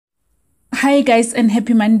Hi guys and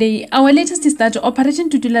happy Monday. Our latest is that Operation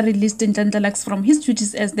Dudula released Nhlanhla Lux from his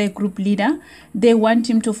duties as their group leader. They want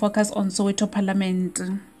him to focus on Soweto Parliament.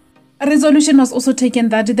 A resolution was also taken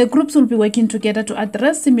that the groups will be working together to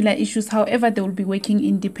address similar issues, however they will be working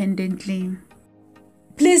independently.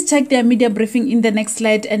 Please check their media briefing in the next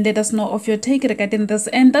slide and let us know of your take regarding this.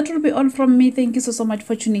 And that will be all from me. Thank you so much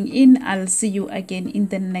for tuning in. I'll see you again in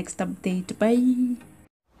the next update. Bye.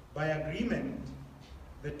 By agreement,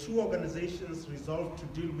 the two organizations resolved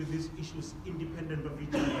to deal with these issues independent of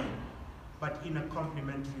each other, but in a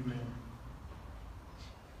complementary manner.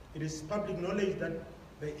 It is public knowledge that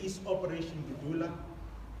there is Operation Dudula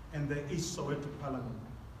and there is Soweto Parliament.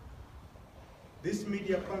 This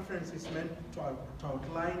media conference is meant to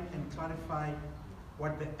outline and clarify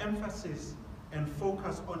what the emphasis and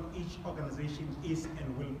focus on each organization is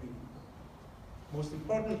and will be. Most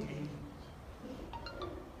importantly,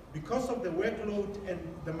 because of the workload and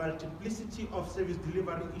the multiplicity of service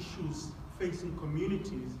delivery issues facing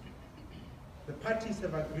communities, the parties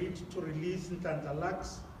have agreed to release Nhlanhla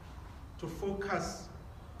Lux to focus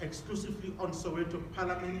exclusively on Soweto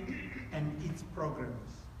Parliament and its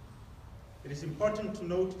programs. It is important to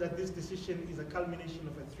note that this decision is a culmination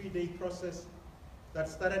of a 3-day process that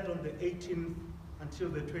started on the 18th until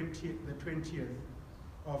the 20th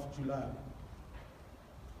of July.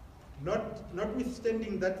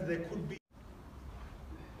 Notwithstanding that there could be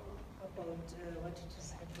about what is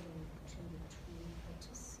happening between the two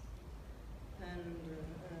parties, and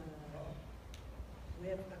we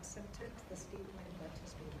have accepted the statement that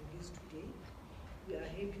has been released today. We are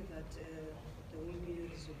happy that there will be a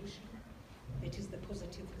resolution. It is the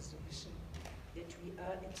positive resolution that we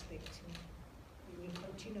are expecting. We will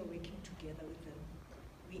continue working together with them.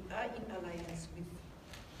 We are in alliance with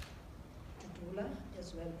Dudula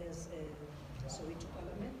as well as Soweto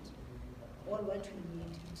Parliament. All what we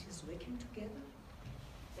need is working together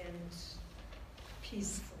and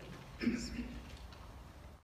peacefully.